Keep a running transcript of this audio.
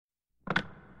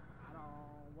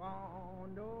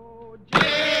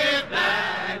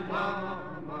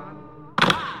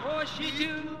she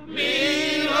do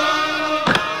me,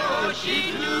 oh,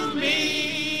 she do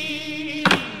me.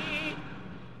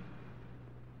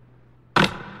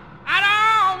 I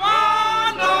don't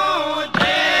want no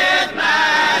dead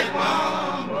black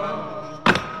woman.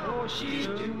 Oh, she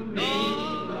do me,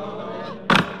 oh,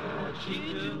 she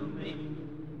do me.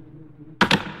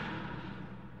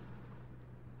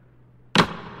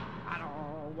 I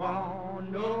don't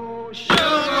want no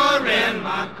sugar in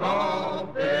my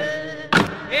coffee.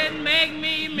 It make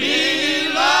me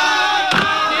mean, Lord.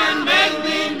 It make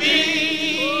me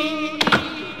mean.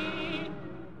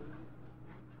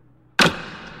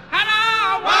 I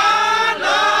don't want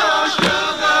no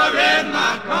sugar in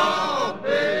my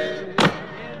coffee.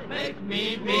 It make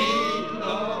me mean,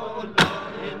 Lord.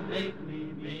 It make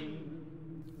me mean.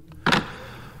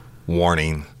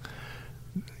 Warning.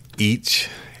 Each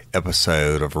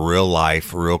episode of Real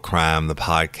Life, Real Crime, the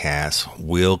podcast,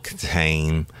 will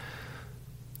contain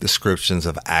descriptions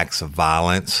of acts of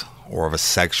violence or of a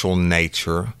sexual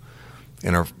nature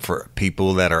and are for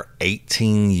people that are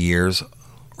 18 years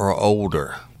or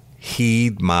older.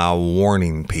 Heed my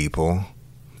warning, people.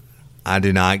 I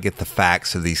do not get the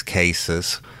facts of these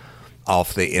cases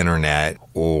off the internet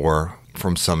or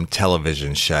from some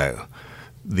television show.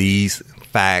 These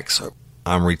facts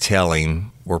I'm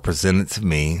retelling were presented to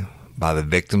me by the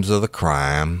victims of the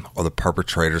crime or the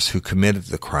perpetrators who committed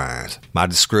the crimes. My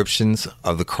descriptions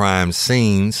of the crime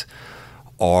scenes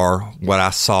are what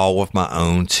I saw with my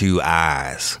own two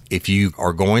eyes. If you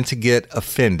are going to get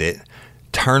offended,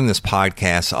 turn this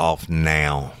podcast off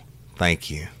now.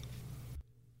 Thank you.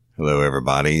 Hello,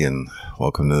 everybody, and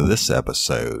welcome to this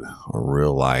episode of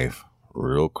Real Life,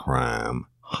 Real Crime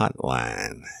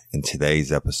Hotline. In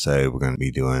today's episode, we're going to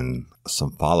be doing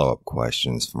some follow-up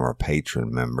questions from our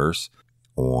patron members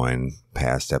on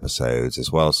past episodes,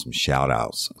 as well as some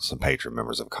shout-outs. Some patron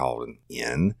members have called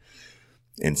in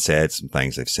and said some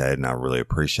things they've said, and I really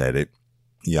appreciate it.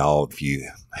 Y'all, if you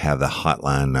have the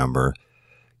hotline number,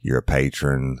 you're a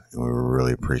patron, and we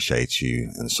really appreciate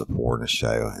you and supporting the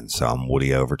show. And so I'm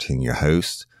Woody Overton, your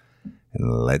host,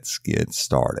 and let's get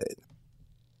started.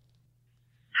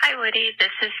 Hi, Woody.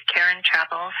 This is Karen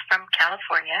Travels from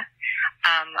California.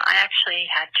 I actually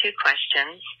had two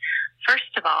questions.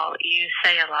 First of all, you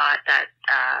say a lot that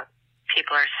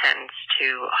people are sentenced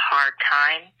to hard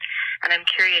time. And I'm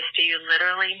curious, do you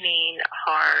literally mean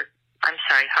hard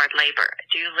labor?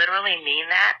 Do you literally mean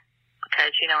that?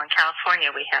 Because, in California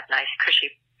we have nice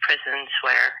cushy prisons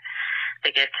where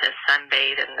they get to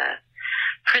sunbathe in the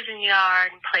prison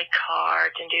yard and play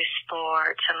cards and do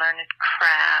sports and learn a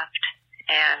craft.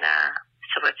 And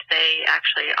so if they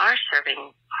actually are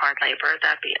serving hard labor,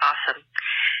 that'd be awesome.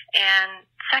 And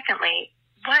secondly,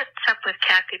 what's up with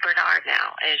Kathy Bernard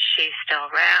now? Is she still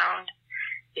around?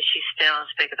 Is she still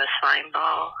as big of a slime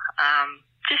ball?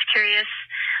 Just curious.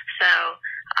 So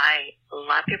I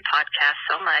love your podcast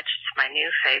so much. It's my new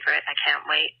favorite. I can't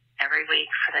wait every week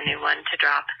for the new one to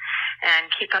drop. And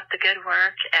keep up the good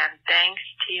work. And thanks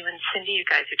to you and Cindy. You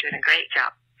guys are doing a great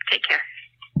job. Take care.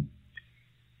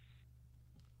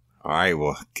 All right,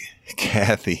 well,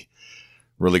 Kathy,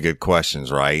 really good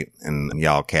questions, right? And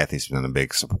y'all, Kathy's been a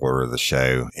big supporter of the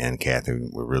show, and Kathy,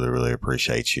 we really, really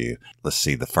appreciate you. Let's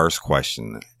see, the first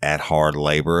question. At hard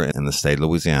labor in the state of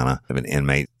Louisiana, if an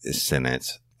inmate is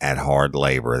sentenced at hard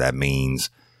labor, that means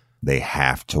they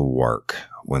have to work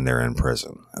when they're in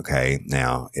prison, okay?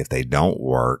 Now, if they don't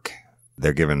work,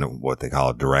 they're given what they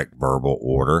call a direct verbal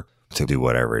order to do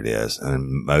whatever it is.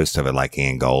 And most of it, like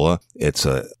Angola, it's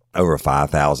over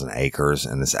 5,000 acres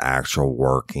and this actual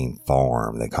working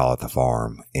farm. They call it the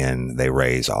farm, and they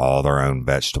raise all their own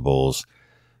vegetables,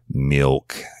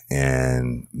 milk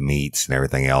and meats and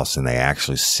everything else. And they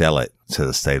actually sell it to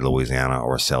the state of Louisiana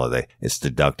it's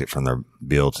deducted from their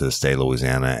bill to the state of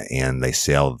Louisiana, and they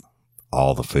sell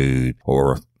all the food,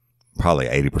 or probably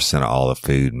 80% of all the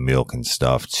food, milk and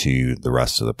stuff, to the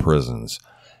rest of the prisons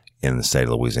in the state of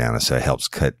Louisiana. So it helps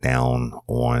cut down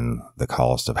on the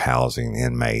cost of housing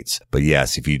inmates. But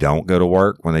yes, if you don't go to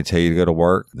work when they tell you to go to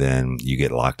work, then you get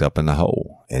locked up in the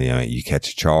hole, and you catch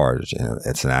a charge, and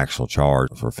it's an actual charge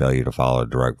for failure to follow a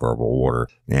direct verbal order.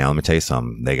 Now, let me tell you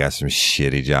something. They got some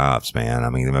shitty jobs, man.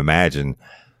 I mean, imagine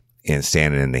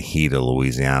standing in the heat of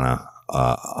Louisiana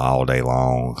all day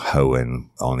long,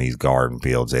 hoeing on these garden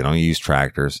fields. They don't use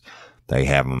tractors. They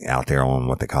have them out there on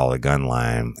what they call a gun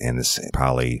line, and it's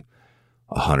probably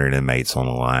 100 inmates on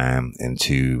the line and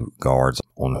 2 guards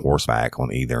on horseback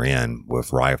on either end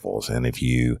with rifles. And if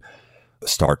you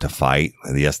start to fight,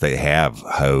 yes, they have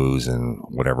hose and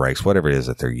whatever it is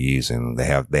that they're using. They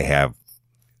have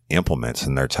implements,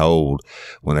 and they're told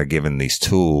when they're given these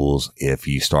tools, if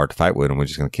you start to fight with them, we're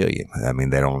just going to kill you. I mean,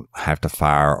 they don't have to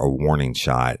fire a warning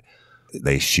shot.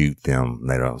 They shoot them.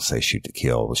 They don't say shoot to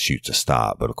kill, but shoot to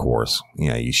stop. But of course,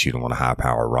 you shoot them with a high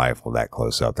powered rifle that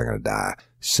close up, they're going to die.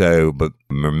 So, but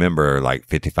remember, like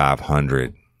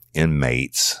 5,500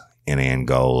 inmates in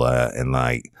Angola, and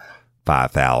like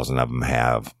 5,000 of them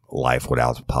have life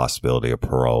without the possibility of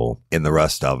parole. And the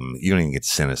rest of them, you don't even get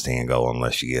sentenced to Angola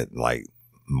unless you get like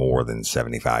more than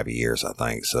 75 years, I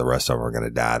think. So the rest of them are going to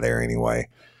die there anyway.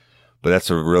 But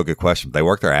that's a real good question. They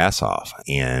work their ass off,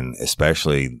 and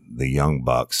especially the young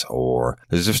bucks, or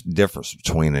there's just a difference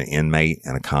between an inmate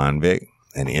and a convict.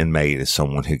 An inmate is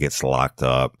someone who gets locked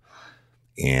up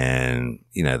and,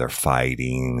 they're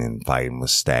fighting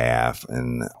with staff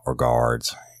or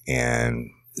guards and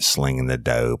slinging the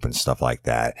dope and stuff like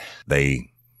that.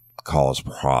 They cause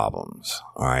problems.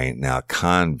 All right. Now, a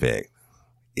convict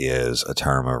is a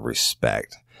term of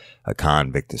respect. A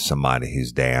convict is somebody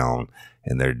who's down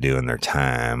and they're doing their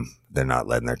time. They're not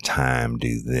letting their time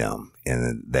do them.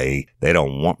 And they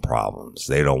don't want problems.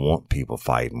 They don't want people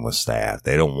fighting with staff.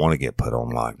 They don't want to get put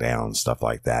on lockdown and stuff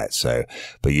like that. So,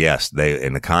 but yes,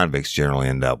 the convicts generally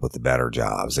end up with the better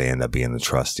jobs. They end up being the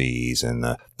trustees and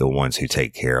the ones who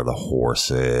take care of the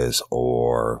horses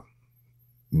or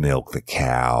milk the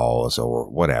cows or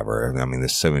whatever. I mean,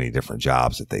 there's so many different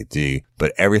jobs that they do,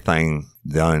 but everything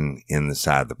done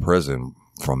inside the prison,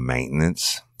 from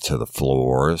maintenance to the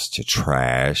floors, to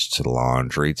trash, to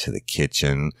laundry, to the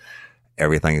kitchen,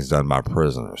 everything is done by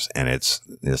prisoners. And it's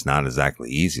not exactly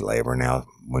easy labor. Now,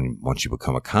 once you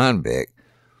become a convict,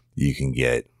 you can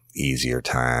get easier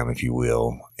time, if you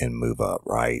will, and move up,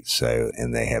 right? So,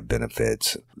 and they have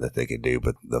benefits that they could do.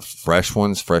 But the fresh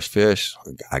ones, fresh fish,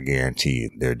 I guarantee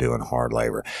you they're doing hard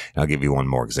labor. And I'll give you one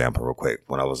more example real quick.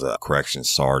 When I was a corrections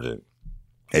sergeant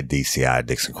at DCI,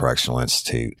 Dixon Correctional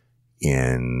Institute,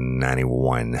 in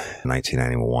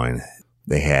 1991,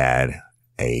 they had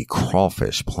a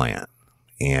crawfish plant,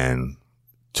 and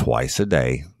twice a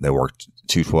day, they worked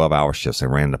 2 12-hour shifts. They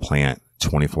ran the plant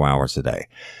 24 hours a day.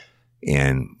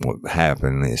 And what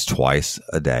happened is twice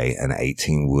a day, an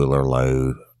 18-wheeler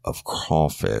load of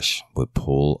crawfish would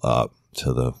pull up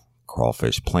to the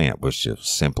crawfish plant, which is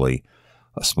simply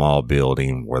a small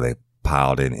building where they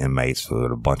piled in inmates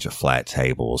with a bunch of flat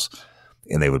tables,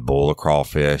 and they would boil the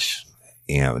crawfish,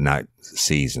 not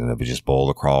season it, but just boil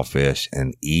the crawfish.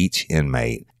 And each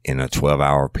inmate in a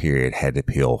 12-hour period had to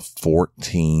peel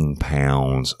 14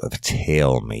 pounds of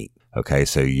tail meat. Okay,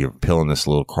 so you're peeling this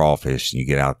little crawfish, and you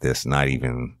get out this not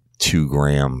even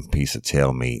 2-gram piece of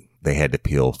tail meat. They had to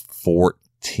peel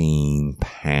 14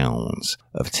 pounds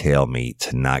of tail meat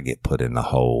to not get put in the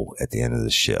hole at the end of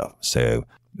the shift. So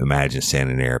imagine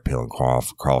standing there peeling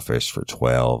crawfish for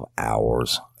 12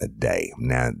 hours a day.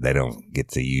 Now, they don't get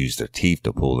to use their teeth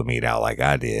to pull the meat out like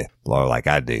I do,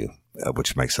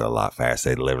 which makes it a lot faster.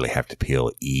 They literally have to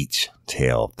peel each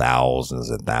tail, thousands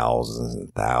and thousands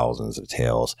and thousands of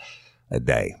tails a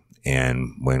day.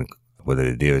 And what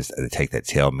they do is they take that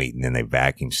tail meat and then they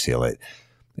vacuum seal it,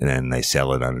 and then they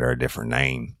sell it under a different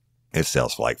name. It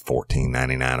sells for like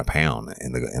 $14.99 a pound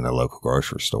in the local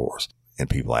grocery stores. And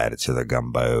people add it to their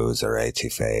gumbos or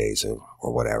etouffees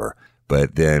or whatever.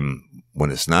 But then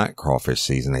when it's not crawfish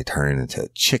season, they turn it into a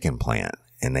chicken plant,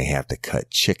 and they have to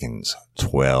cut chickens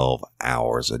 12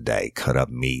 hours a day, cut up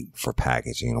meat for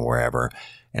packaging or wherever.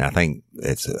 And I think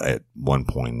it's at one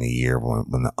point in the year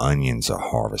when the onions are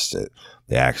harvested,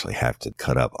 they actually have to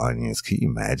cut up onions. Can you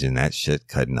imagine that shit,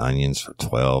 cutting onions for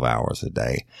 12 hours a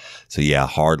day? So yeah,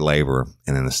 hard labor.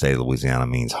 And in the state of Louisiana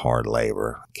means hard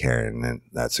labor. Karen,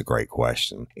 that's a great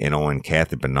question. And on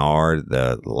Kathy Bernard,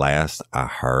 the last I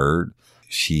heard,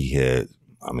 she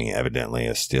evidently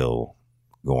is still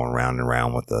going round and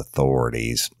round with the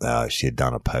authorities. She had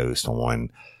done a post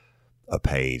on a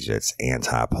page that's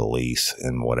anti-police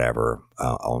and whatever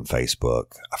on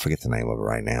Facebook. I forget the name of it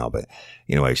right now, but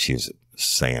anyway, she was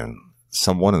saying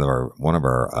one of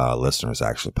our listeners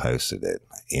actually posted it,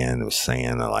 and it was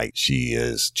saying that, like, she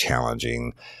is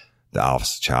challenging the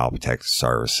Office of Child Protective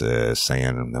Services,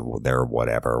 saying they're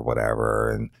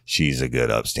whatever, and she's a good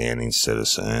upstanding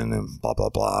citizen and blah, blah,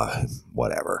 blah,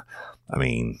 whatever. I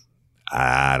mean,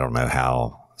 I don't know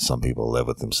how some people live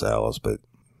with themselves, but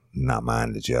not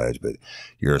mine to judge. But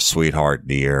you're a sweetheart,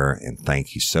 dear, and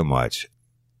thank you so much.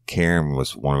 Karen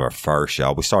was one of our first,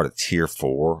 y'all. We started tier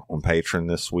 4 on Patreon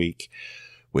this week,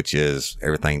 which is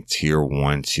everything tier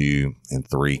 1, 2, and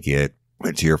 3 get.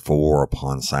 At tier 4,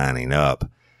 upon signing up,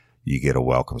 you get a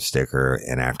welcome sticker.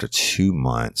 And after 2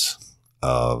 months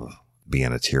of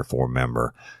being a tier 4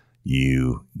 member,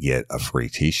 you get a free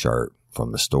t-shirt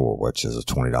from the store, which is a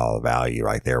 $20 value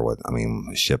right there.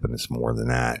 Shipping is more than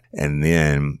that. And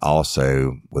then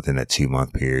also within that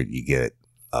 2-month period, you get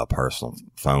a personal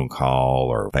phone call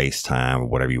or FaceTime or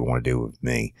whatever you want to do with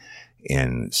me.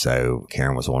 And so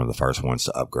Karen was one of the first ones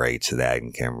to upgrade to that,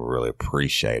 and Karen really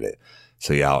appreciate it.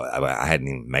 So y'all, I hadn't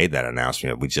even made that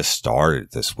announcement. We just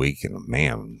started this week, and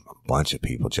man, a bunch of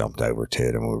people jumped over to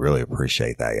it, and we really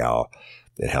appreciate that, y'all.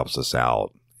 It helps us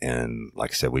out. And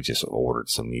like I said, we just ordered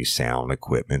some new sound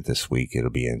equipment this week. It'll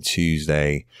be in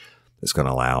Tuesday. It's going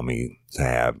to allow me to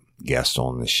have guests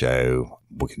on the show.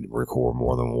 We can record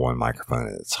more than one microphone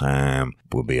at a time.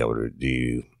 We'll be able to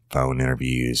do phone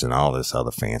interviews and all this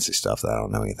other fancy stuff that I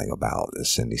don't know anything about that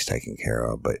Cindy's taking care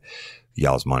of. But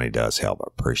y'all's money does help. I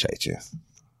appreciate you.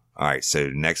 All right. So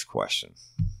next question.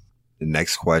 The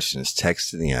next question is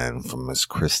texted in from Miss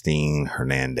Christine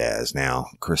Hernandez. Now,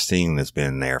 Christine has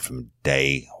been there from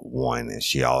day one, and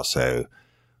she also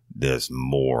does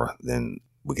more than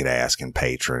we could ask in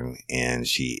patron, and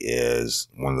she is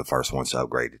one of the first ones to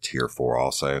upgrade to tier 4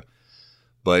 also.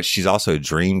 But she's also a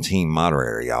dream team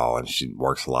moderator, y'all, and she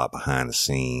works a lot behind the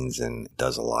scenes and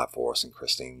does a lot for us. And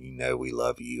Christine, you know we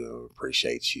love you and we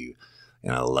appreciate you.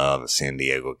 And I love San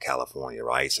Diego, California,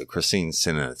 right? So Christine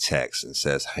sent in a text and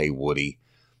says, "Hey, Woody,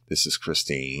 this is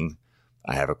Christine.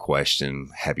 I have a question.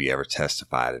 Have you ever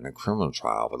testified in a criminal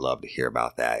trial? Would love to hear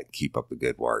about that. Keep up the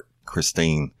good work."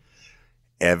 Christine,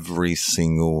 every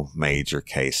single major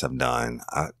case I've done,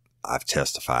 I've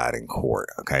testified in court.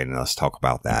 Okay, now let's talk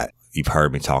about that. You've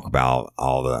heard me talk about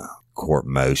all the court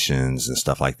motions and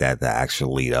stuff like that that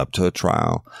actually lead up to a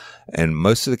trial. And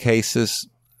most of the cases,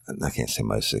 I can't say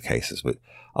most of the cases, but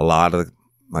a lot of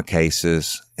my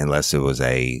cases, unless it was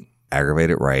a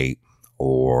aggravated rape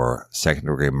or second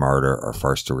degree murder or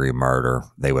first degree murder,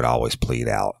 they would always plead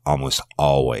out, almost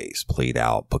always plead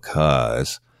out,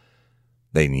 because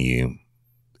they knew,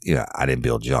 I didn't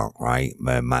build junk, right?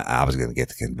 I was going to get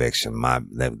the conviction.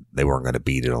 They weren't going to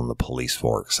beat it on the police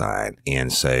fork side.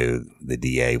 And so the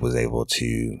DA was able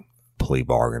to plea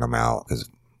bargain them out because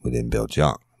we didn't build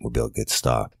junk. We built good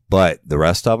stuff. But the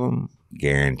rest of them,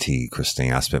 guaranteed,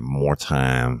 Christine, I spent more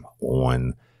time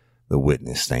on the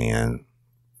witness stand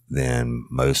than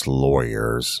most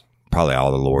lawyers, probably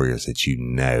all the lawyers that you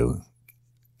know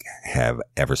have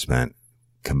ever spent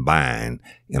combined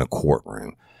in a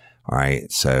courtroom. All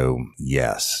right. So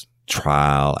yes,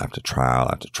 trial after trial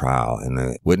after trial. And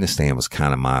the witness stand was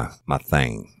kind of my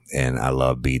thing. And I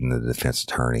love beating the defense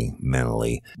attorney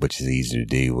mentally, which is easy to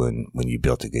do when you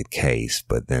built a good case,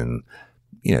 but then,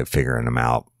 figuring them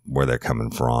out where they're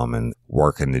coming from and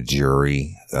working the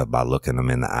jury by looking them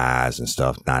in the eyes and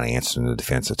stuff, not answering the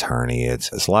defense attorney.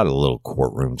 It's a lot of little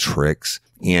courtroom tricks.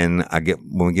 And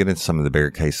when we get into some of the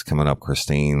bigger cases coming up,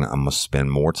 Christine, I'm going to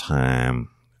spend more time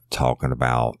talking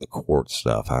about the court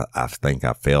stuff. I think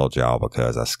I failed y'all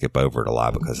because I skip over it a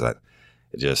lot because I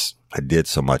did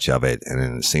so much of it, and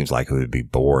then it seems like it would be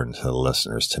boring to the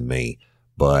listeners, to me.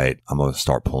 But I'm going to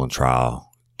start pulling trial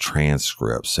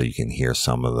transcripts so you can hear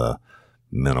some of the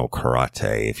mental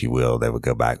karate, if you will, that would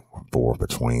go back and forth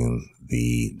between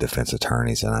the defense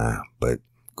attorneys and I. But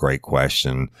great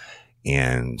question.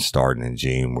 And starting in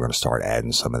June, we're going to start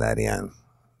adding some of that in.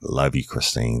 Love you,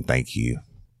 Christine. Thank you.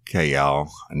 Okay,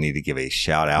 y'all, I need to give a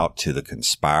shout out to the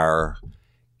Conspire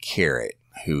Carrot,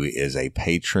 who is a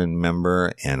patron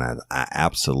member, and I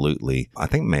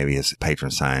think maybe his patron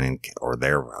sign-in, or I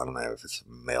don't know if it's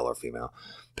male or female,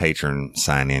 patron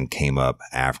sign-in came up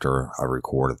after I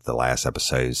recorded the last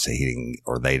episode, so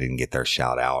they didn't get their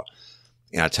shout out.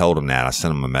 And I told him that. I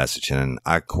sent him a message, and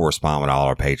I correspond with all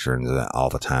our patrons all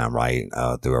the time, right,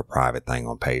 through a private thing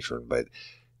on Patreon. But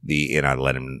and I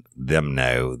let them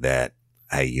know that,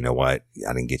 hey, you know what,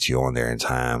 I didn't get you on there in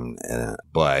time,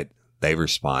 but they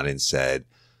responded and said,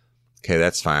 okay,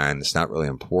 that's fine. It's not really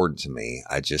important to me.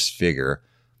 I just figure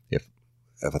if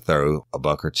I throw $1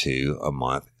 or $2 a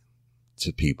month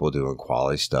to people doing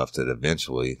quality stuff, that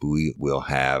eventually we will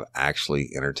have actually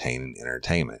entertaining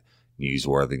entertainment,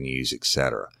 newsworthy news,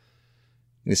 etc.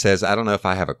 And he says, I don't know if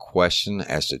I have a question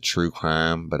as to true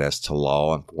crime, but as to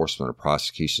law enforcement or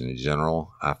prosecution in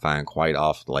general, I find quite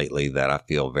often lately that I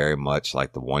feel very much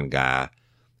like the one guy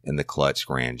in the Clutch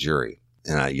grand jury.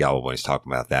 And y'all, when he's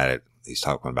talking about that, he's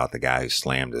talking about the guy who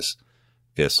slammed his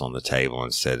fist on the table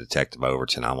and said, Detective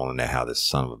Overton, I want to know how this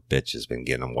son of a bitch has been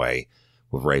getting away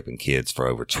with raping kids for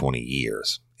over 20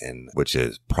 years, and which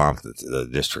has prompted the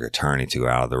district attorney to go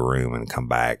out of the room and come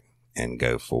back and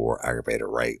go for aggravated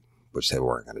rape, which they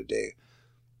weren't going to do.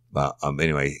 But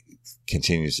anyway,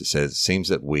 continues. It says, it seems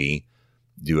that we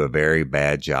do a very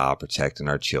bad job protecting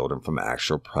our children from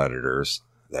actual predators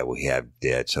that we have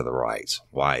dead to the rights.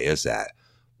 Why is that?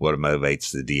 What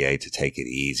motivates the DA to take it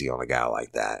easy on a guy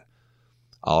like that?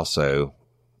 Also,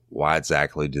 why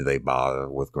exactly do they bother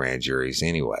with grand juries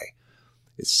anyway?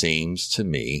 It seems to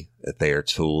me that they are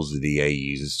tools the DA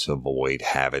uses to avoid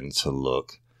having to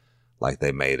look like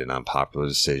they made an unpopular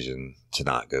decision to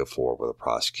not go forward with a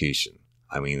prosecution.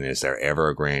 I mean, is there ever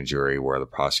a grand jury where the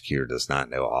prosecutor does not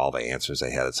know all the answers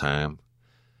ahead of time?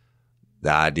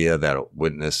 The idea that a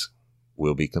witness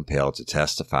will be compelled to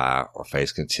testify or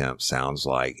face contempt sounds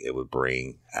like it would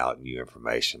bring out new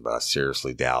information, but I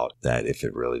seriously doubt that if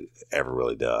it ever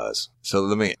really does. So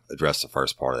let me address the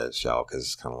first part of this, y'all, because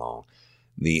it's kind of long.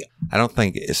 I don't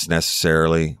think it's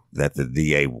necessarily that the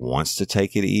DA wants to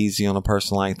take it easy on a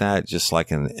person like that. Just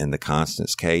like in the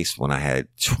Constance case, when I had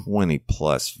 20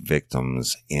 plus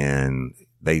victims and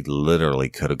they literally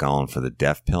could have gone for the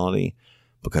death penalty,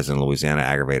 because in Louisiana,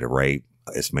 aggravated rape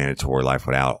is mandatory life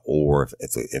without, or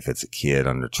if it's a kid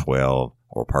under 12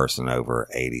 or a person over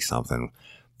 80 something,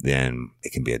 then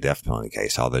it can be a death penalty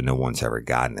case, although no one's ever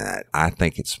gotten that. I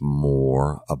think it's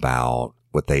more about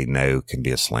what they know can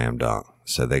be a slam dunk.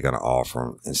 So they're going to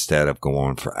offer, instead of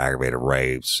going for aggravated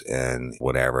rapes and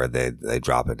whatever, they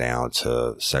drop it down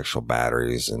to sexual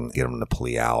batteries and get them to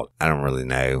plea out. I don't really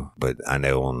know, but I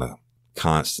know on the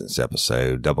Constance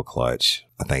episode, Double Clutch,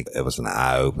 I think it was an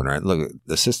eye opener. Look,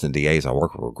 the assistant DAs I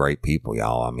work with were great people,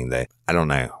 y'all. I mean, I don't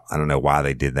know why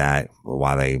they did that,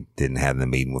 why they didn't have the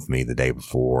meeting with me the day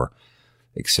before,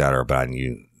 et cetera. But I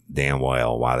knew damn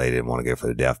well why they didn't want to go for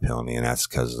the death penalty, and that's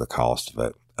because of the cost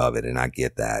of it. And I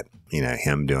get that. You know,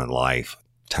 him doing life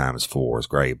times 4 is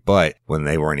great. But when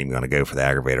they weren't even going to go for the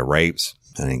aggravated rapes,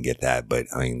 I didn't get that. But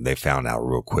I mean, they found out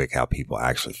real quick how people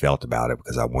actually felt about it,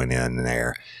 because I went in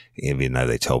there, even though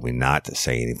they told me not to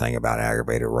say anything about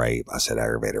aggravated rape, I said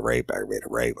aggravated rape.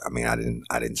 I mean, I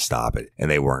didn't stop it, and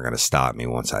they weren't going to stop me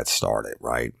once I'd started,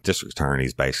 right? District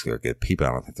attorneys basically are good people.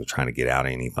 I don't think they're trying to get out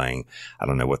anything. I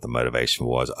don't know what the motivation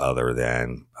was other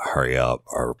than hurry up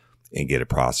and get it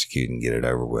prosecuted and get it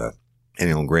over with.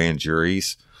 And on grand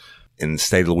juries in the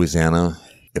state of Louisiana,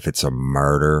 if it's a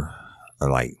murder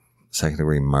or like second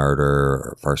degree murder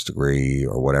or first degree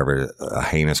or whatever, a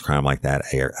heinous crime like that,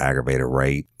 aggravated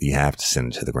rape, you have to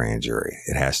send it to the grand jury.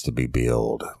 It has to be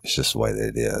billed. It's just the way that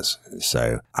it is.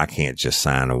 So I can't just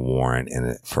sign a warrant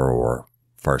for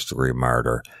first degree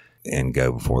murder and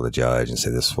go before the judge and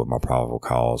say, this is what my probable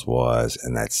cause was,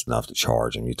 and that's enough to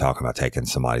charge them. You're talking about taking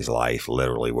somebody's life,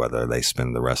 literally, whether they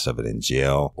spend the rest of it in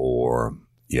jail or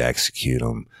you execute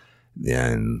them,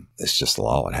 then it's just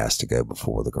law. It has to go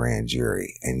before the grand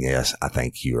jury. And yes, I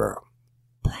think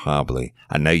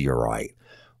I know you're right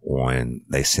when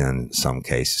they send some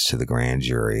cases to the grand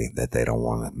jury that they don't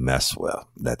want to mess with,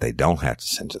 that they don't have to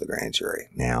send to the grand jury.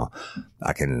 Now,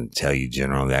 I can tell you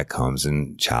generally that comes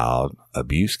in child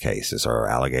abuse cases or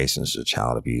allegations of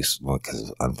child abuse,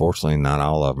 because unfortunately not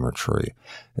all of them are true.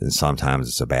 And sometimes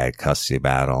it's a bad custody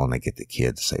battle and they get the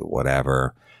kid to say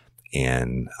whatever.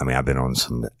 And I mean, I've been on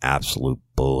some absolute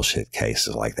bullshit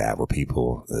cases like that where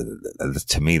people,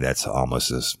 to me, that's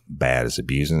almost as bad as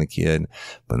abusing the kid,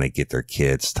 when they get their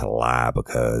kids to lie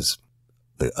because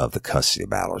of the custody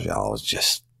battles, y'all. It's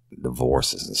just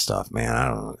divorces and stuff, man.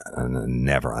 I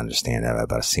never understand that,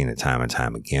 but I've seen it time and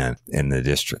time again. And the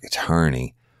district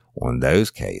attorney on those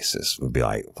cases would be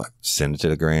like, send it to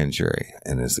the grand jury.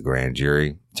 And as the grand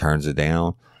jury turns it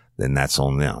down, then that's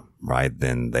on them, right?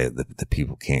 Then the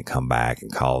people can't come back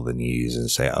and call the news and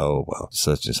say, oh, well,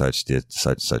 such and such did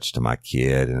such and such to my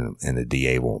kid, and the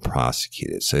DA won't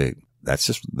prosecute it. So that's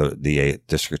just the DA,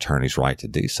 district attorney's right to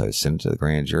do so. Send it to the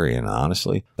grand jury. And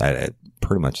honestly, that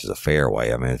pretty much is a fair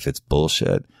way. I mean, if it's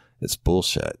bullshit, it's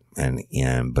bullshit.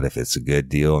 But if it's a good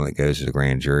deal and it goes to the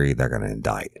grand jury, they're going to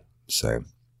indict. So,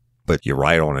 but you're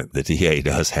right on it. The DA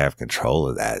does have control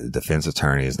of that. The defense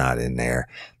attorney is not in there.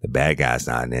 The bad guy's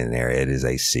not in there. It is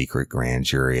a secret grand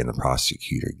jury, and the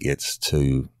prosecutor gets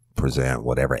to present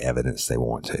whatever evidence they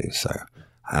want to. So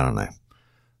I don't know.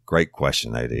 Great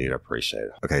question, though, dude. I appreciate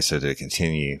it. Okay, so to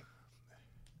continue,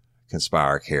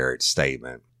 Conspire Carrot's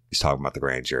statement, he's talking about the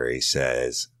grand jury. He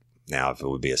says, now, if it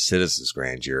would be a citizen's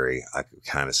grand jury, I could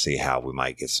kind of see how we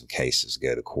might get some cases to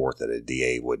go to court that a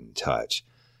DA wouldn't touch.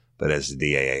 But as the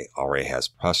DA already has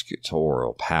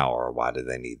prosecutorial power, why do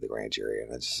they need the grand jury?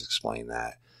 And I just explained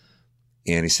that.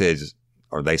 And he says,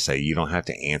 or they say, you don't have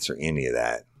to answer any of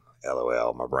that.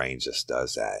 LOL, my brain just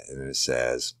does that. And then it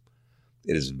says,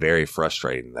 it is very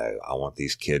frustrating, though. I want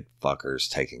these kid fuckers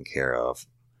taken care of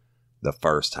the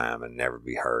first time and never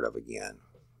be heard of again.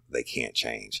 They can't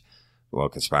change. Well,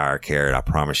 Conspire Carrot, I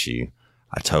promise you,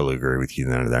 I totally agree with you.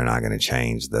 They're not going to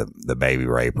change. The baby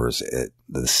rapers,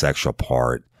 the sexual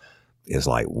part is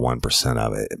like 1%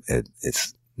 of it.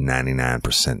 It's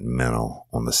 99% mental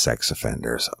on the sex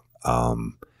offenders.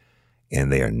 And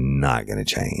they are not going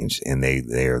to change. And a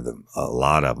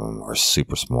lot of them are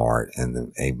super smart,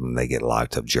 and even they get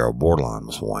locked up. Gerald Bordelon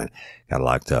was one, got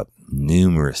locked up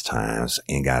numerous times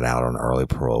and got out on early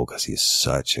parole because he's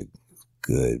such a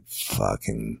good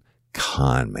fucking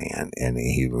con man. And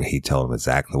he told them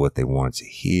exactly what they wanted to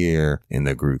hear in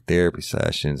the group therapy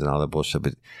sessions and all that bullshit.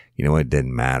 But you know what? It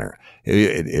didn't matter.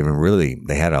 It really,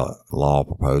 they had a law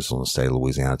proposal in the state of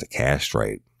Louisiana to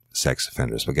castrate sex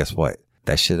offenders. But guess what?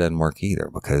 That shit doesn't work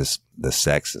either, because the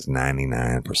sex is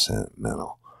 99%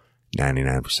 mental.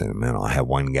 99% mental. I had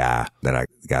one guy that I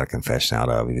got a confession out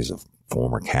of. He was a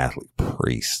former Catholic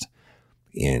priest,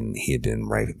 and he had been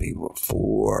raping people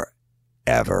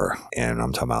forever. And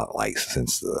I'm talking about like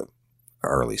since the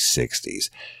early 60s.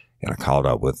 And I called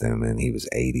up with him, and he was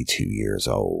 82 years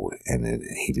old, and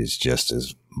he was just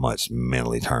as much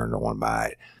mentally turned on by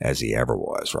it as he ever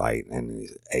was, right? And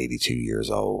he's 82 years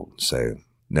old. So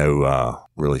no,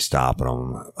 really stopping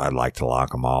them. I'd like to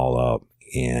lock them all up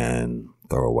and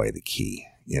throw away the key,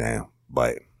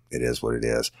 but it is what it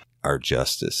is. Our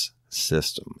justice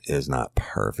system is not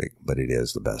perfect, but it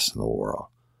is the best in the world.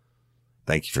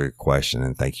 Thank you for your question,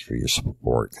 and thank you for your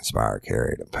support, Conspire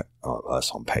Carry,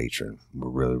 us on Patreon. We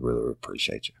really, really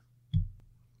appreciate you.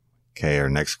 Okay, our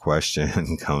next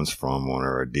question comes from one of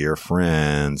our dear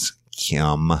friends,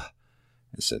 Kim,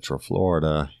 in Central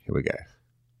Florida. Here we go.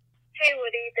 Hey,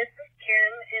 Woody, this is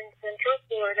Kim in Central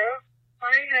Florida.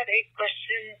 I had a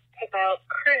question about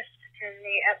Chris in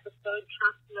the episode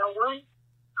Trust No One.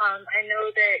 I know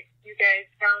that you guys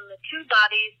found the 2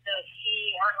 bodies that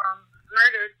he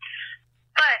murdered,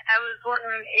 but I was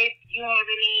wondering if you have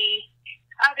any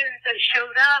others that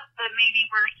showed up that maybe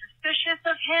were suspicious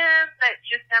of him that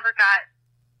just never got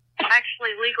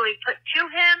actually legally put to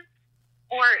him,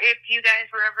 or if you guys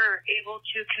were ever able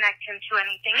to connect him to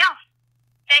anything else.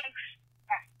 Thanks.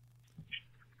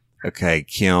 Okay,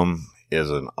 Kim is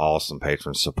an awesome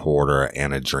patron supporter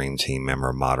and a Dream Team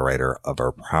member moderator of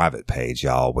our private page,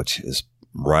 y'all, which is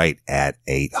right at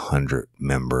 800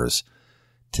 members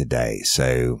today.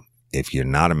 So if you're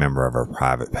not a member of our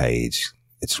private page,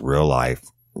 it's real life,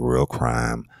 real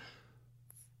crime,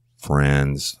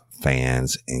 friends,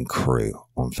 fans, and crew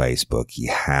on Facebook.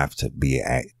 You have to be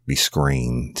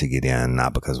screened to get in,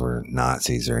 not because we're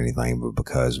Nazis or anything, but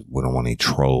because we don't want any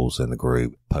trolls in the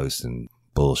group posting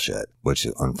bullshit, which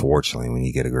unfortunately, when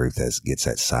you get a group that gets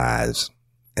that size,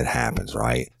 it happens,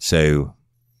 right? So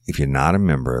if you're not a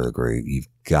member of the group, you've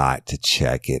got to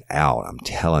check it out. I'm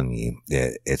telling you,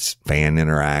 it's fan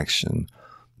interaction,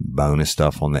 bonus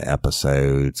stuff on the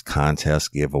episodes,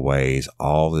 contest giveaways,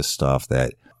 all this stuff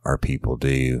that our people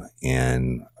do.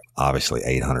 And obviously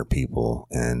 800 people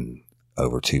in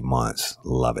over 2 months.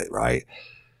 Love it, right?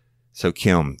 So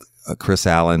Kim, Chris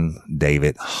Allen,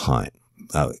 David Hunt,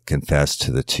 confessed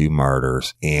to the 2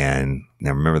 murders. And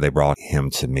now remember, they brought him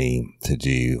to me to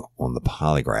do on the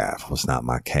polygraph. It was not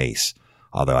my case,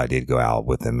 although I did go out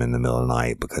with him in the middle of the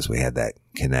night because we had that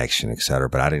connection, etc.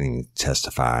 But I didn't even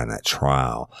testify in that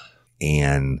trial.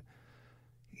 And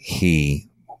he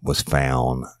was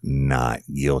found not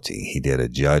guilty. He did a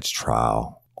judge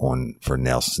trial for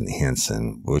Nelson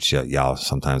Henson, which y'all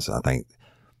sometimes, I think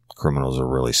criminals are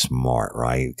really smart,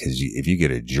 right? Because if you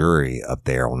get a jury up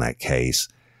there on that case,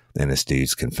 then this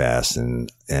dude's confessed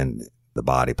and the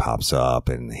body pops up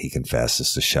and he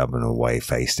confesses to shoving away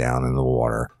face down in the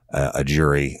water, a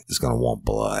jury is going to want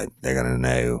blood. They're going to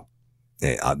know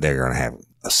they're going to have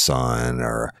a son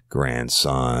or a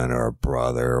grandson or a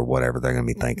brother or whatever they're going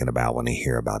to be thinking about when they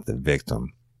hear about the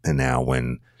victim. And now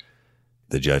when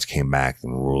the judge came back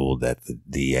and ruled that the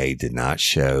DA did not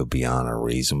show beyond a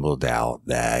reasonable doubt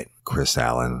that Chris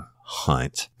Allen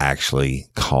Hunt actually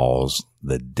caused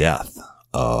the death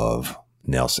of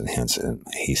Nelson Henson.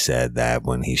 He said that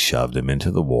when he shoved him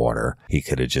into the water, he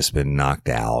could have just been knocked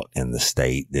out, and the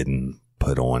state didn't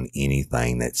put on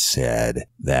anything that said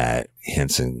that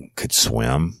Henson could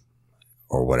swim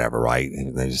or whatever, right?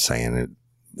 They're just saying that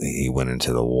he went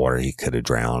into the water, he could have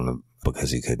drowned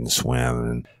because he couldn't swim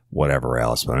and whatever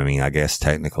else. But I mean, I guess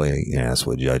technically, that's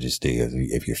what judges do.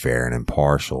 If you're fair and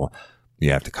impartial,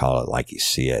 you have to call it like you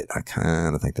see it. I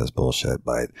kind of think that's bullshit.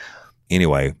 But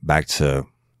anyway, back to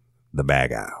the bad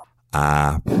guy.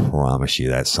 I promise you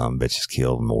that some bitch has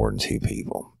killed more than 2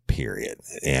 people, period.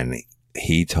 And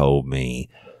he told me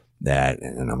that,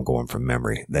 and I'm going from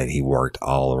memory, that he worked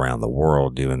all around the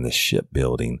world doing this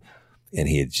shipbuilding And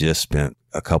he had just spent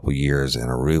a couple years in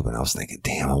Aruba. And I was thinking,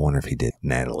 damn, I wonder if he did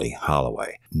Natalie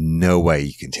Holloway. No way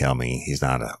you can tell me he's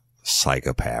not a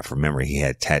psychopath. Remember, he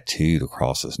had tattooed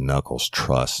across his knuckles,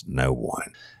 trust no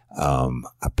one.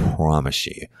 I promise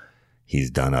you,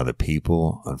 he's done other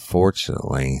people.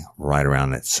 Unfortunately, right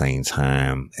around that same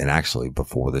time, and actually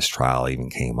before this trial even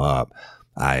came up,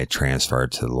 I had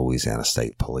transferred to the Louisiana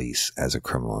State Police as a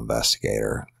criminal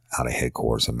investigator out of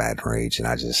headquarters in Baton Rouge. And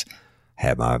I just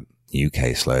had my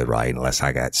UK load right. Unless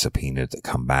I got subpoenaed to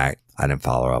come back, I didn't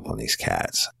follow up on these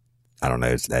cats. I don't know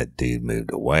if that dude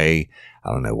moved away.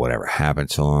 I don't know whatever happened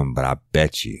to him, but I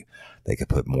bet you they could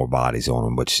put more bodies on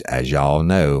him, which, as y'all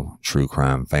know, true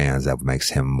crime fans, that makes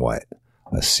him what?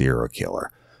 A serial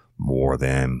killer. More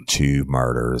than 2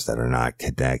 murders that are not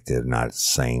connected, not at the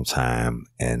same time,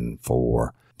 and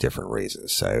for different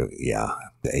reasons. So, yeah,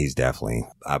 he's definitely,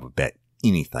 I would bet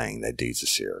anything that dude's a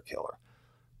serial killer.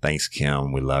 Thanks,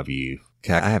 Kim. We love you.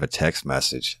 Okay, I have a text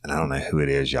message, and I don't know who it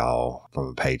is, y'all, from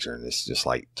a patron. It's just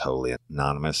like totally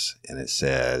anonymous, and it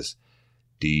says,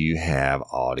 do you have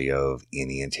audio of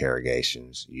any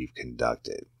interrogations you've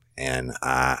conducted? And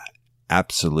I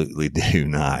absolutely do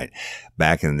not.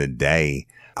 Back in the day,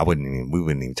 we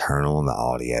wouldn't even turn on the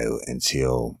audio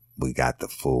until we got the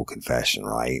full confession,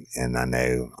 right? And I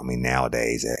know,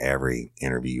 nowadays every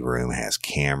interview room has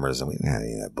cameras, and we don't have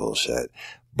any of that bullshit.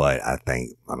 But I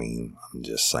think, I'm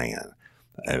just saying,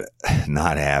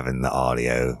 not having the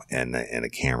audio and the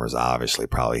cameras obviously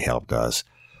probably helped us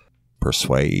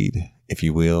persuade, if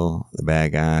you will, the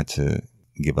bad guy to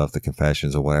give up the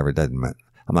confessions or whatever. It doesn't matter.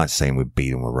 I'm not saying we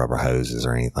beat him with rubber hoses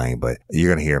or anything, but you're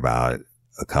going to hear about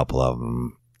a couple of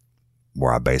them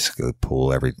where I basically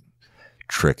pull every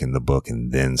trick in the book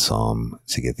and then some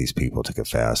to get these people to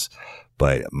confess.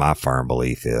 But my firm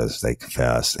belief is they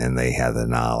confessed and they had the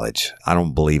knowledge. I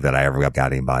don't believe that I ever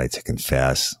got anybody to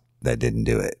confess that didn't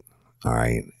do it. All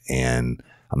right. And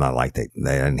I'm not like that.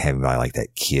 They didn't have anybody like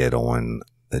that kid on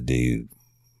the dude.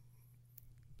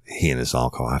 He and his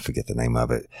uncle, I forget the name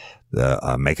of it,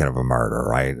 the making of a murder,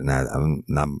 right? And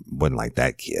wasn't like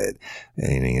that kid.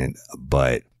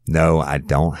 But no, I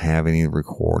don't have any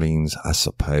recordings. I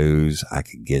suppose I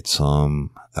could get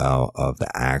some of the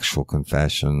actual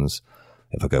confessions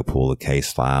if I go pull the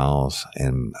case files.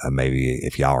 And maybe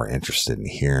if y'all are interested in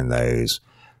hearing those,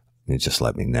 just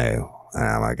let me know.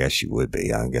 I guess you would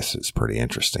be. I guess it's pretty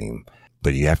interesting.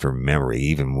 But you have to remember,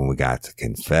 even when we got to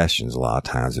confessions, a lot of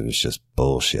times it was just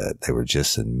bullshit. They were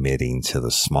just admitting to the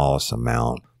smallest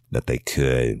amount that they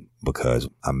could because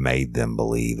I made them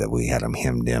believe that we had them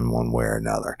hemmed in one way or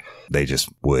another. They just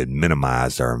would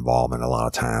minimize their involvement a lot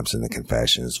of times in the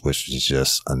confessions, which is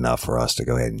just enough for us to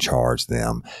go ahead and charge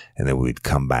them. And then we'd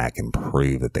come back and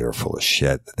prove that they were full of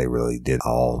shit, that they really did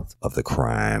all of the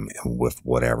crime and with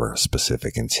whatever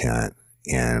specific intent.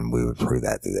 And we would prove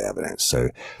that through the evidence. So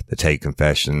the tape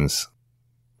confessions,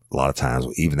 a lot of times,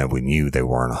 even though we knew they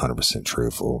weren't 100%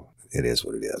 truthful, it is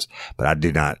what it is. But I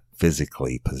do not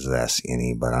physically possess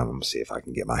any, but I'm going to see if I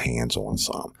can get my hands on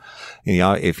some. And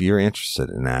y'all, if you're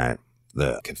interested in that,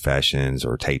 the confessions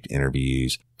or taped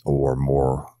interviews or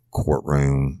more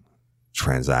courtroom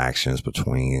transactions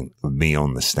between me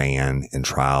on the stand and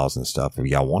trials and stuff, if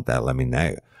y'all want that, let me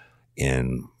know.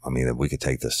 And we could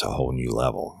take this to a whole new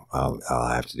level. All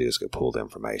I have to do is go pull the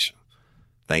information.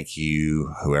 Thank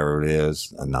you, whoever it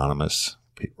is, anonymous.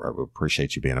 I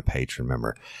appreciate you being a patron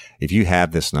member. If you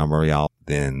have this number, y'all,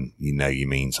 then you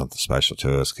mean something special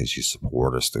to us because you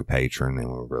support us through Patreon,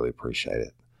 and we really appreciate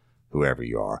it, whoever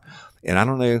you are. And I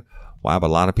don't know why, but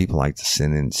a lot of people like to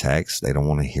send in text. They don't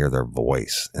want to hear their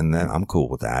voice. And then I'm cool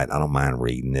with that. I don't mind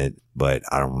reading it, but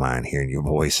I don't mind hearing your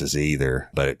voices either,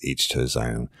 but each to his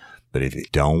own. But if you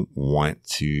don't want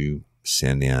to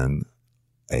send in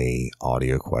a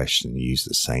audio question, use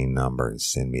the same number and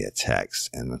send me a text,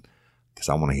 and because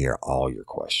I want to hear all your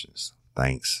questions.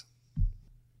 Thanks.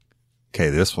 Okay,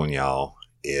 this one, y'all,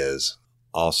 was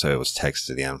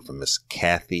texted in from Miss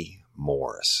Kathy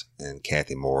Morris. And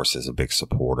Kathy Morris is a big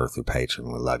supporter through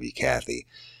Patreon. We love you, Kathy.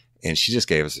 And she just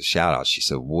gave us a shout out. She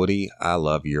said, Woody, I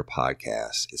love your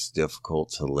podcast. It's difficult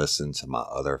to listen to my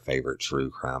other favorite true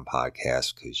crime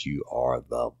podcast because you are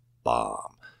the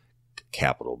bomb.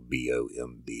 Capital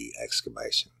BOMB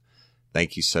exclamation.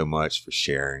 Thank you so much for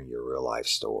sharing your real life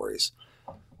stories.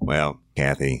 Well,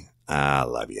 Kathy, I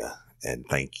love you. And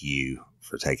thank you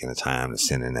for taking the time to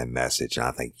send in that message. And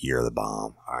I think you're the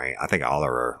bomb. All right. I think all of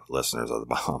our listeners are the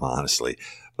bomb, honestly.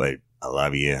 But I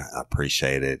love you. I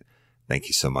appreciate it. Thank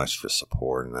you so much for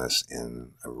supporting us.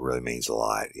 And it really means a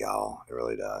lot, y'all. It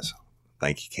really does.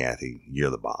 Thank you, Kathy.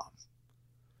 You're the bomb.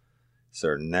 So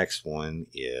our next one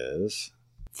is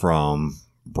from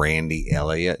Brandy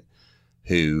Elliott,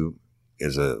 who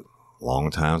is a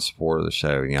long-time supporter of the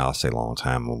show. And I'll say long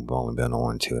time. We've only been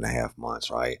on 2.5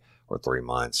 months, right? Or 3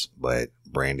 months. But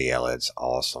Brandy Elliott's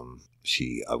awesome.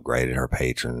 She upgraded her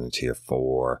patron to tier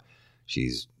 4.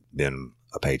 She's been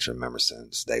a patron member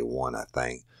since day 1, I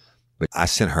think. But I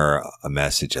sent her a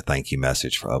message, a thank you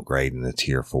message for upgrading to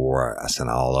tier 4. I sent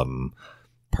all of them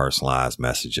personalized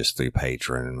messages through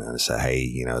Patreon and said, hey,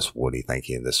 it's Woody. Thank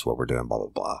you. This is what we're doing, blah, blah,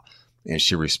 blah. And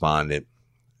she responded,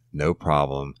 no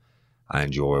problem. I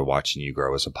enjoy watching you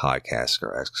grow as a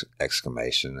podcaster,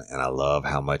 exclamation. And I love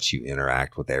how much you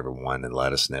interact with everyone and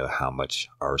let us know how much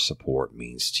our support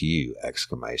means to you,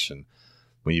 exclamation.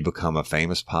 When you become a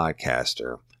famous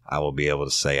podcaster, I will be able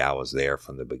to say I was there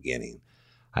from the beginning.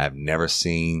 I have never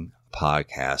seen a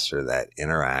podcaster that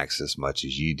interacts as much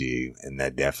as you do, and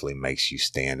that definitely makes you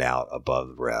stand out above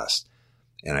the rest.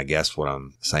 And I guess what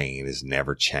I'm saying is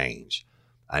never change.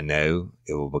 I know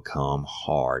it will become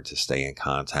hard to stay in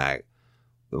contact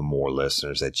the more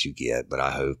listeners that you get, but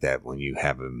I hope that when you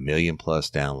have 1 million+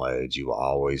 downloads, you will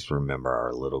always remember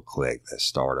our little clique that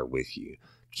started with you.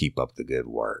 Keep up the good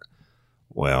work.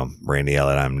 Well, Brandy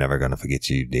Elliott, I'm never going to forget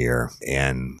you, dear.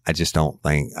 And I just don't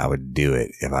think I would do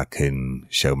it if I couldn't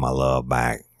show my love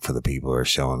back for the people who are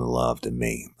showing the love to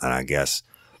me. And I guess,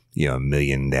 1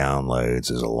 million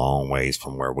downloads is a long ways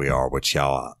from where we are, which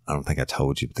y'all, I don't think I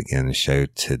told you at the beginning of the show.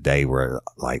 Today we're at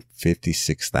like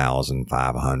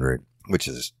 56,500, which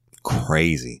is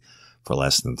crazy for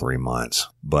less than 3 months.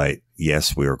 But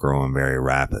yes, we are growing very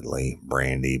rapidly,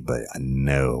 Brandy, but I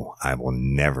know I will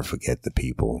never forget the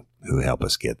people who help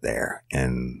us get there.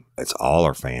 And it's all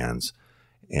our fans.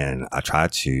 And I try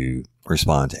to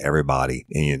respond to everybody,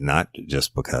 and not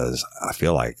just because I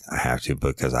feel like I have to,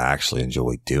 because I actually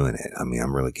enjoy doing it. I mean,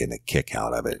 I'm really getting a kick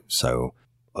out of it. So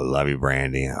I love you,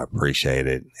 Brandy. I appreciate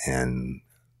it. And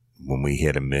when we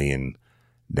hit 1 million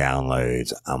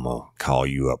downloads, I'm going to call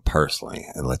you up personally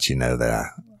and let you know that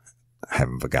I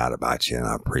haven't forgot about you, and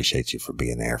I appreciate you for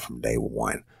being there from day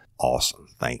 1. Awesome.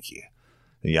 Thank you.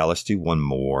 And y'all, let's do one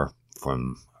more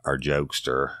from our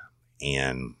jokester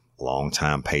and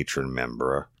longtime patron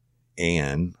member,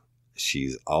 and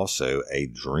she's also a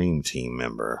Dream Team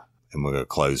member. And we're going to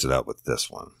close it up with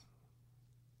this one.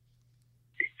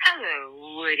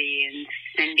 Hello, Woody and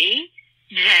Cindy.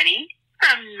 Jenny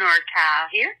from NorCal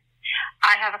here.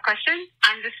 I have a question.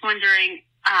 I'm just wondering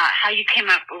how you came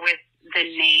up with the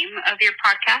name of your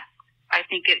podcast. I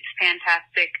think it's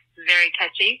fantastic, very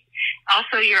catchy.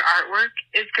 Also, your artwork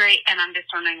is great, and I'm just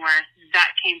wondering where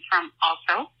that came from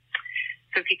also.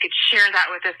 So if you could share that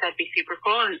with us, that'd be super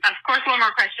cool. And, of course, one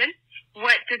more question.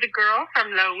 What did the girl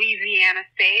from Louisiana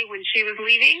say when she was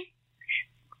leaving?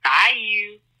 Bye,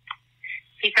 you.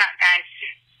 Peace out, guys.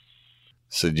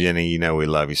 So, Jenny, we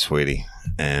love you, sweetie,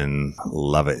 and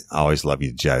love it. I always love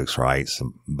your jokes, right?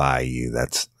 So, bye, you.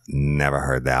 That's never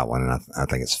heard that one, and I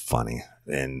think it's funny.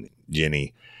 And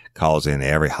Jenny calls in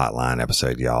every Hotline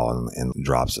episode, y'all, and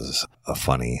drops us a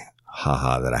funny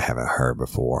haha that I haven't heard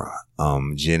before.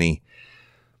 Jenny,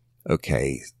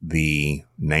 okay, the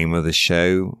name of the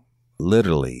show,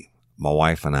 literally, my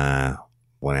wife and I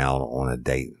went out on a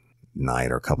date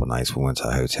night or a couple nights. We went to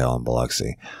a hotel in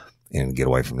Biloxi and get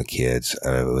away from the kids.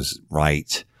 It was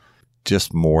right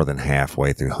just more than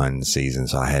halfway through hunting season,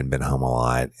 so I hadn't been home a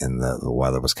lot, and the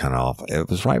weather was kind of off. It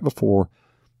was right before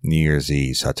New Year's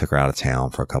Eve, so I took her out of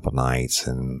town for a couple nights,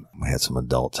 and we had some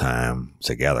adult time,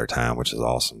 together time, which is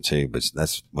awesome too. But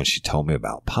that's when she told me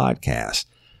about podcasts.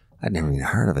 I'd never even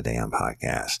heard of a damn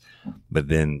podcast. But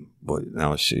then,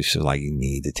 she's like, you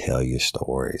need to tell your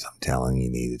stories. I'm telling you,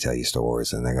 you need to tell your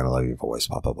stories, and they're going to love your voice,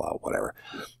 blah, blah, blah, whatever.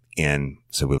 And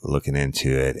so we were looking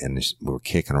into it, and we were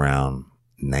kicking around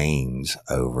names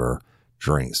over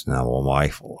drinks. Now, my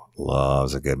wife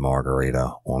loves a good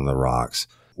margarita on the rocks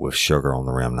with sugar on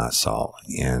the rim, not salt.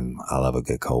 And I love a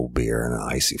good cold beer in an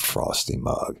icy frosty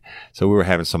mug. So we were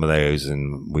having some of those,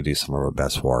 and we do some of our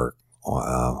best work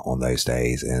on those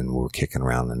days, and we were kicking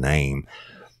around the name,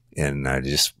 and I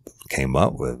just came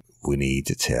up with, we need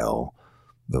to tell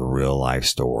the real life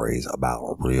stories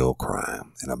about real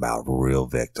crime and about real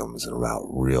victims and about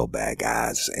real bad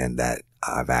guys, and that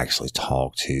I've actually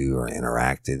talked to or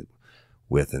interacted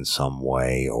with in some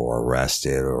way, or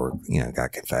arrested, or,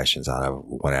 got confessions out of,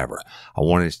 whatever. I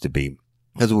wanted it to be,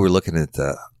 because we were looking at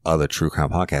the other true crime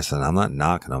podcasts, and I'm not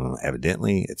knocking them.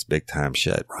 Evidently, it's big time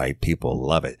shit, right? People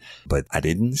love it. But I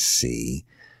didn't see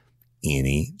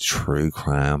any true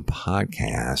crime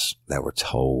podcasts that were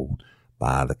told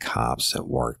by the cops that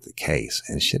worked the case.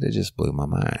 And shit, it just blew my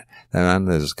mind. And I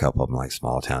know there's a couple of them like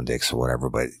Small Town Dicks or whatever,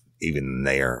 but even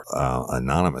they're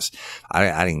anonymous.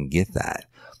 I didn't get that.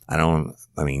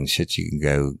 I mean, shit, you can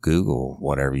go Google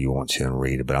whatever you want to and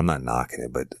read it, but I'm not knocking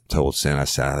it. But told Sin, I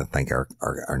said, I think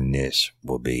our niche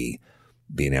will be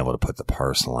being able to put the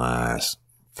personalized,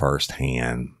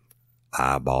 firsthand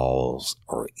eyeballs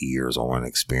or ears on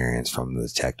experience from the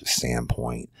detective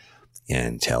standpoint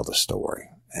and tell the story.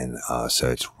 And so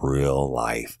it's real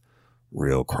life,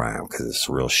 real crime, because it's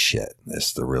real shit.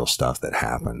 It's the real stuff that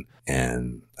happened.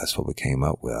 And that's what we came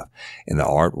up with. And the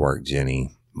artwork,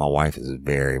 Jenny, my wife is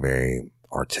very, very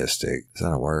artistic. Is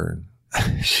that a word?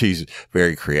 She's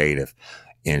very creative,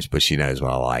 but she knows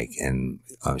what I like. And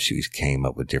she came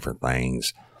up with different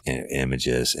things and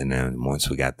images. And then once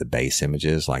we got the base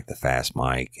images, like the fast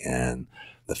mic and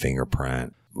the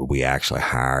fingerprint, we actually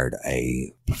hired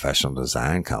a professional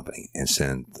design company and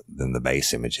sent them the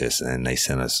base images. And they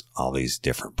sent us all these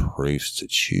different proofs to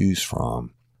choose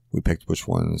from. We picked which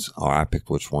ones, or I picked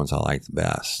which ones I liked the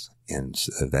best. And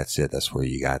so that's it. That's where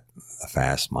you got the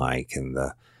fast mic and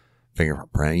the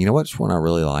fingerprint. You know which one I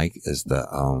really like is the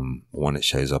one that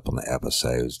shows up on the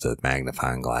episodes, the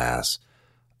magnifying glass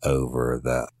over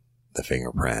the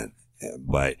fingerprint.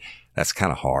 But that's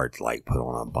kind of hard to like put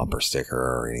on a bumper sticker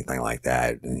or anything like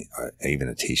that, or even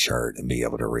a t-shirt, and be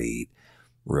able to read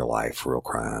real life, real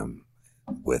crime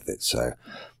with it. So,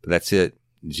 but that's it,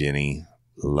 Jenny.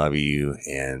 Love you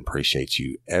and appreciate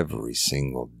you every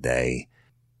single day.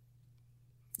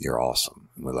 You're awesome.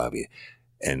 We love you.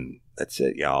 And that's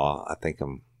it, y'all. I think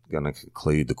I'm going to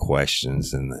conclude the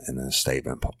questions in the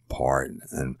statement part.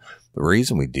 And the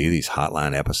reason we do these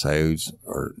hotline episodes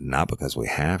are not because we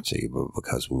have to, but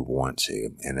because we want to.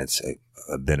 And it's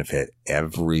a benefit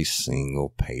every single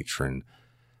patron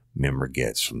member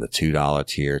gets, from the $2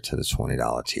 tier to the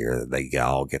 $20 tier. They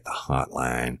all get the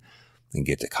hotline and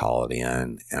get to call it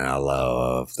in. And I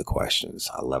love the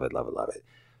questions. I love it, love it, love it.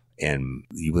 And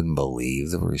you wouldn't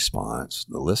believe the response,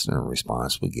 the listener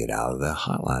response we get out of the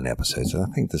hotline episodes. And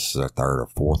I think this is our third or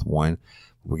fourth one.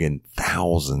 We're getting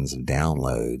thousands of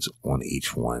downloads on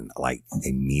each one, like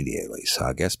immediately. So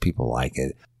I guess people like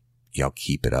it. Y'all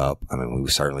keep it up. I mean, we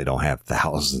certainly don't have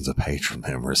thousands of patron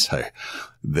members. So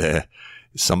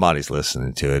somebody's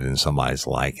listening to it and somebody's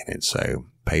liking it. So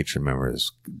patron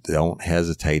members, don't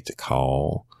hesitate to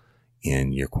call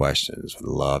in your questions. Would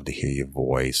love to hear your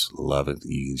voice. Love it.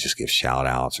 You can just give shout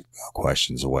outs,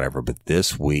 questions or whatever. But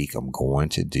this week I'm going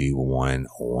to do one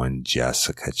on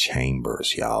Jessica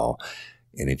Chambers, y'all.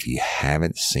 And if you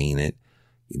haven't seen it,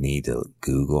 you need to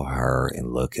Google her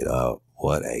and look it up.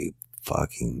 What a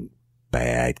fucking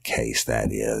bad case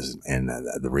that is. And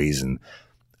the reason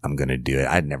I'm going to do it,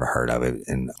 I'd never heard of it.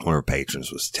 And one of our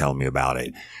patrons was telling me about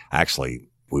it. Actually,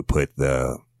 we put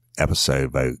the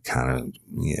episode vote kind of,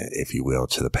 if you will,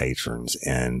 to the patrons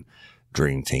and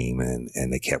Dream Team,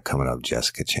 and they kept coming up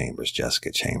Jessica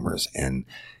Chambers. And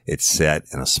it's set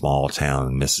in a small town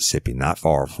in Mississippi, not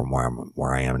far from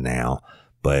where I am now,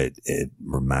 but it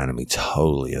reminded me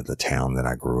totally of the town that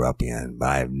I grew up in. But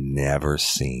I have never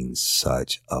seen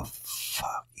such a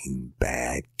fucking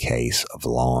bad case of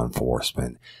law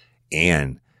enforcement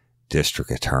and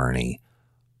district attorney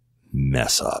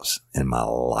mess ups in my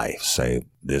life. So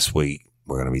this week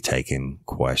we're going to be taking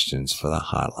questions for the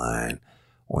hotline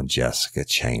on Jessica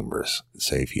Chambers.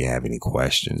 So if you have any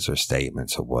questions or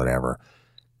statements or whatever,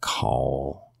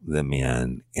 call them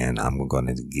in, and I'm going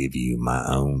to give you my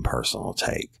own personal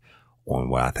take on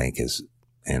what I think is,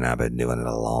 and I've been doing it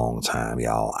a long time,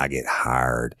 y'all. I get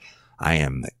hired. I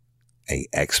am a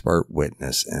expert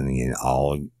witness in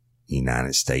all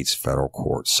United States federal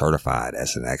court, certified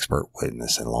as an expert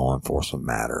witness in law enforcement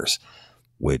matters,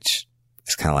 which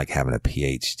is kind of like having a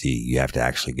PhD. You have to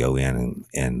actually go in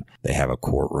and they have a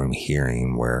courtroom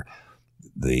hearing where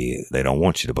they don't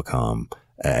want you to become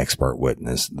an expert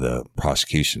witness. The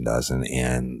prosecution doesn't,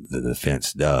 and the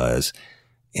defense does.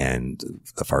 And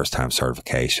the first time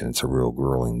certification, it's a real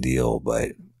grueling deal,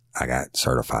 but I got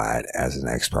certified as an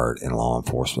expert in law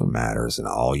enforcement matters in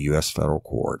all U.S. federal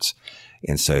courts.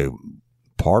 And so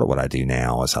part of what I do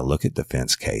now is I look at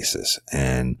defense cases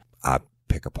and I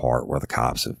pick apart where the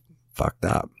cops have fucked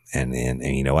up. And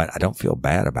you know what? I don't feel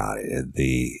bad about it.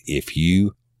 If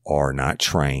you are not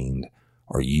trained,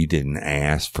 or you didn't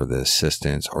ask for the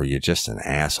assistance, or you're just an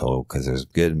asshole, because there's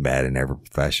good and bad in every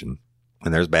profession.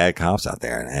 And there's bad cops out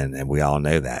there, and we all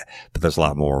know that. But there's a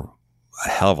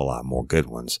hell of a lot more good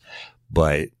ones.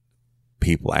 But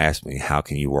people ask me, how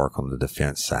can you work on the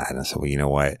defense side? And I said, well, you know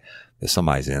what? If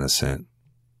somebody's innocent,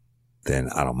 then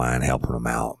I don't mind helping them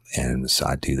out. And so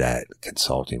I do that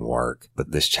consulting work.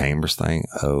 But this Chambers thing,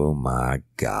 oh my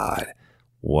God,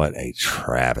 what a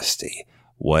travesty.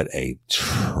 What a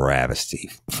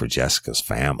travesty for Jessica's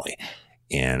family.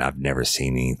 And I've never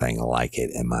seen anything like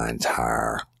it in my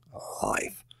entire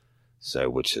life. So,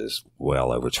 which is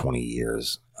well over 20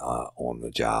 years on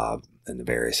the job and the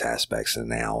various aspects, and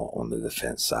now on the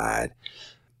defense side.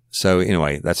 So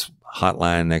anyway, that's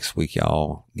Hotline next week,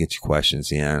 y'all. Get your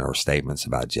questions in or statements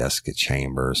about Jessica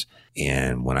Chambers.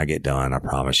 And when I get done, I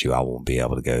promise you I won't be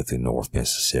able to go through North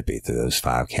Mississippi, through those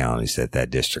 5 counties that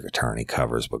district attorney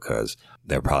covers, because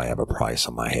they'll probably have a price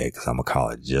on my head, because I'm going to call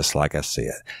it just like I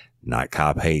said. Not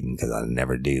cop hating, because I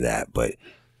never do that, but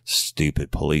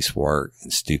stupid police work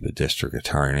and stupid district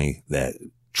attorney that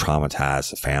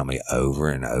traumatize the family over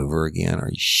and over again. Are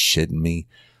you shitting me?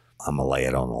 I'm going to lay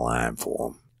it on the line for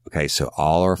them. Okay, so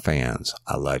all our fans,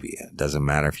 I love you. It doesn't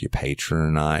matter if you're patron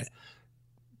or not.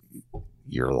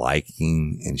 Your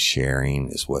liking and sharing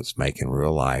is what's making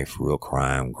real life, real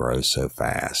crime grow so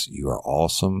fast. You are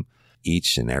awesome.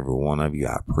 Each and every one of you.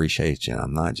 I appreciate you. And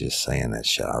I'm not just saying that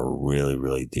shit. I really,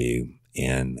 really do.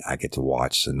 And I get to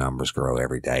watch the numbers grow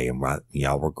every day. And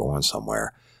y'all, we're going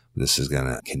somewhere. This is going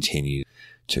to continue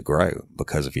to grow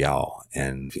because of y'all.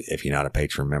 And if you're not a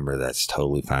patron member, that's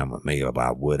totally fine with me. But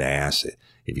I would ask it,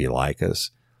 if you like us,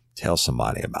 tell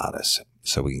somebody about us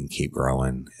so we can keep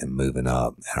growing and moving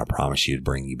up. And I promise you to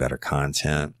bring you better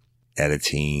content,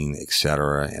 editing,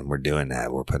 etc. And we're doing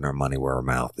that. We're putting our money where our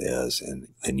mouth is, and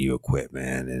new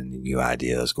equipment and new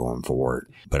ideas going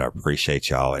forward. But I appreciate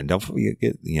y'all. And don't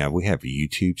forget, we have a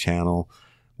YouTube channel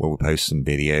where we post some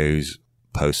videos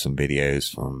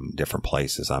from different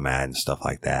places I'm at and stuff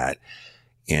like that.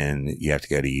 And you have to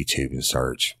go to YouTube and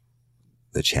search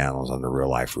the channels under Real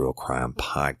Life, Real Crime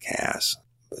Podcast.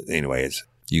 But anyway,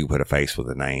 you can put a face with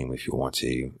a name if you want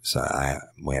to. So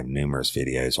we have numerous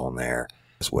videos on there,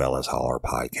 as well as all our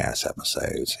podcast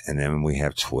episodes. And then we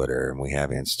have Twitter and we have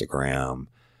Instagram,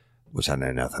 which I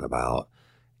know nothing about.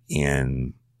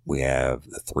 And we have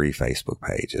the 3 Facebook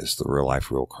pages, the Real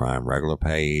Life, Real Crime regular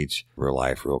page, Real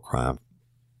Life, Real Crime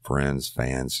Friends,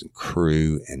 Fans, and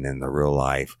Crew, and then the Real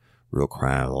Life, Real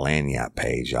Crime Lanyard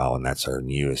page, y'all. And that's our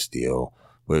newest deal,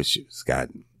 which has got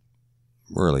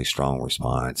really strong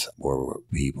response, where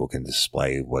people can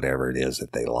display whatever it is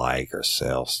that they like, or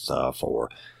sell stuff or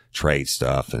trade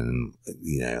stuff. And,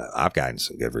 I've gotten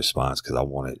some good response because I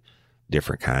wanted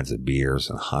different kinds of beers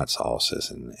and hot sauces,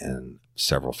 and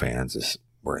several fans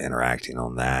were interacting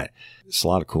on that. It's a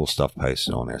lot of cool stuff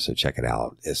posted on there, so check it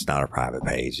out. It's not a private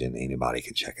page, and anybody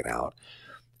can check it out.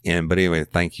 But anyway,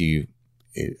 thank you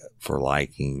for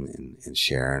liking and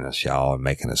sharing us, y'all, and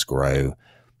making us grow.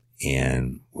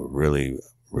 And we really,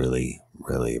 really,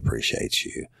 really appreciate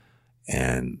you.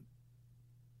 And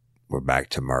we're back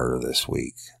to murder this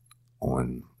week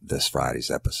on this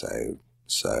Friday's episode.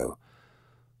 So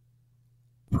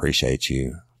appreciate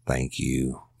you. Thank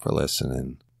you for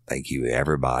listening. Thank you,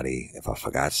 everybody. If I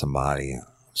forgot somebody, I'm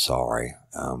sorry.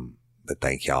 But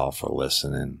thank y'all for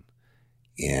listening.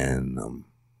 And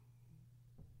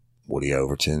Woody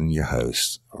Overton, your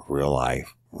host of Real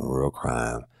Life, Real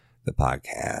Crime, the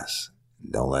podcast.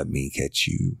 Don't let me catch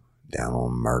you down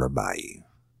on Murder Bayou.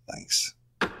 Thanks.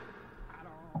 I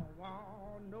don't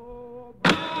want no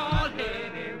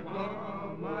bald-headed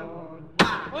woman.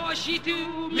 Oh, she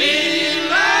too mean.